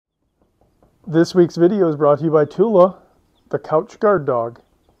This week's video is brought to you by Tula, the couch guard dog.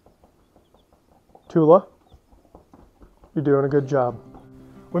 Tula, you're doing a good job.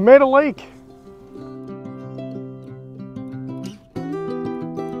 We made a lake.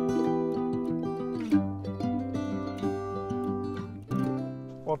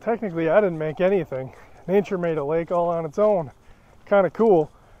 Well, technically I didn't make anything. Nature made a lake all on its own. Kind of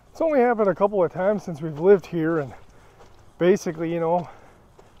cool. It's only happened a couple of times since we've lived here, and basically, you know,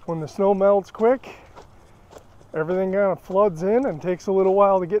 when the snow melts quick, everything kind of floods in and takes a little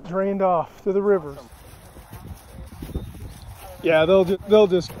while to get drained off to the rivers. Yeah, they'll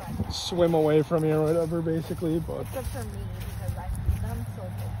just swim away from you or whatever, basically. But except for me, because I feed them, so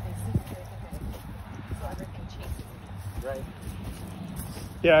they see straight ahead, so everyone can chase it. Right.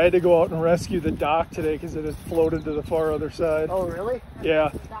 yeah, I had to go out and rescue the dock today because it had floated to the far other side. Oh, really?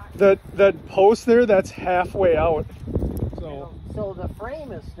 Yeah, that post there, that's halfway out. So the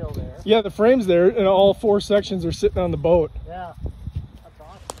frame is still there. Yeah, the frame's there, and all 4 sections are sitting on the boat. Yeah, that's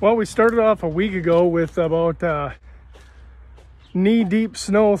awesome. Well, we started off a week ago with about knee-deep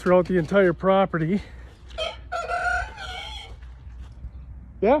snow throughout the entire property.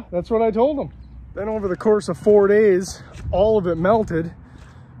 Yeah, that's what I told them. Then over the course of 4 days, all of it melted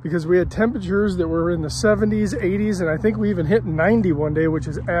because we had temperatures that were in the 70s, 80s, and I think we even hit 90 one day, which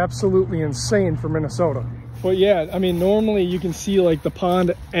is absolutely insane for Minnesota. But yeah, I mean, normally you can see like the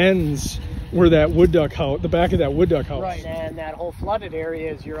pond ends where that wood duck house, the back of that wood duck house. Right, and that whole flooded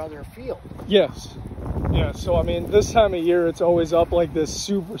area is your other field. Yes. Yeah, so I mean, this time of year, it's always up like this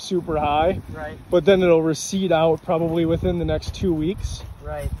super, super high. Right. But then it'll recede out probably within the next 2 weeks.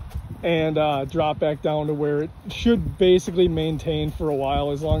 Right. And drop back down to where it should basically maintain for a while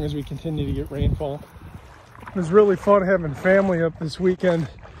as long as we continue to get rainfall. It was really fun having family up this weekend,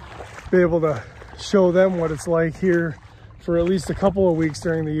 be able to show them what it's like here for at least a couple of weeks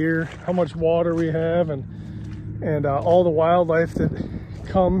during the year, how much water we have, and all the wildlife that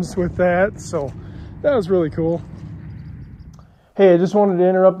comes with that. So that was really cool. Hey, I just wanted to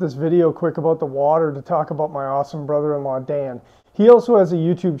interrupt this video quick about the water to talk about my awesome brother-in-law, Dan. He also has a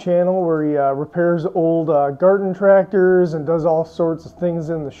YouTube channel where he repairs old garden tractors and does all sorts of things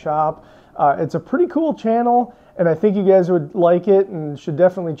in the shop. It's a pretty cool channel, and I think you guys would like it and should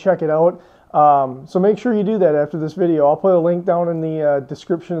definitely check it out. So make sure you do that after this video. I'll put a link down in the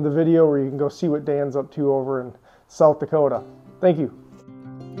description of the video where you can go see what Dan's up to over in South Dakota. Thank you.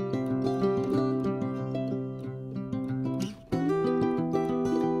 You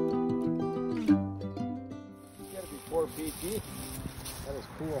gotta be 4 feet deep. That is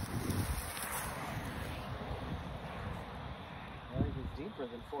cool. I think it's deeper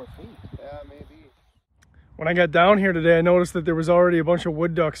than 4 feet. Yeah, maybe. When I got down here today, I noticed that there was already a bunch of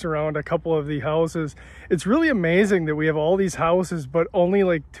wood ducks around a couple of the houses. It's really amazing that we have all these houses, but only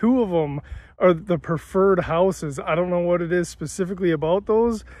like 2 of them are the preferred houses. I don't know what it is specifically about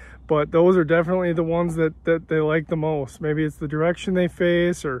those, but those are definitely the ones that they like the most. Maybe it's the direction they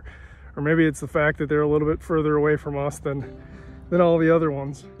face, or maybe it's the fact that they're a little bit further away from us than all the other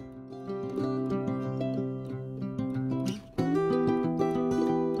ones.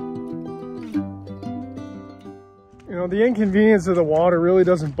 You know, the inconvenience of the water really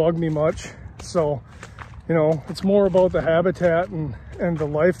doesn't bug me much. So, you know, it's more about the habitat and the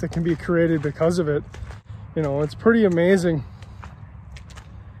life that can be created because of it. You know, it's pretty amazing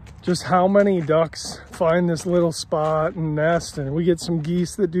just how many ducks find this little spot and nest, and we get some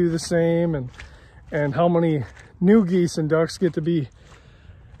geese that do the same, and how many new geese and ducks get to be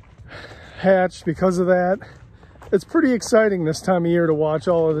hatched because of that. It's pretty exciting this time of year to watch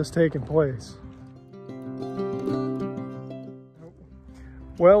all of this taking place.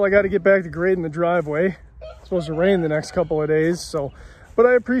 Well, I got to get back to grading the driveway. It's supposed to rain the next couple of days, so, but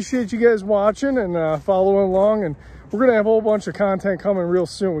I appreciate you guys watching and following along, and we're gonna have a whole bunch of content coming real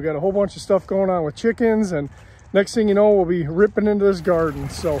soon. We got a whole bunch of stuff going on with chickens, and next thing you know, we'll be ripping into this garden.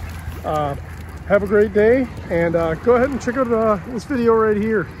 So have a great day, and go ahead and check out this video right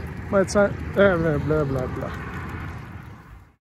here. Blah, blah, blah, blah.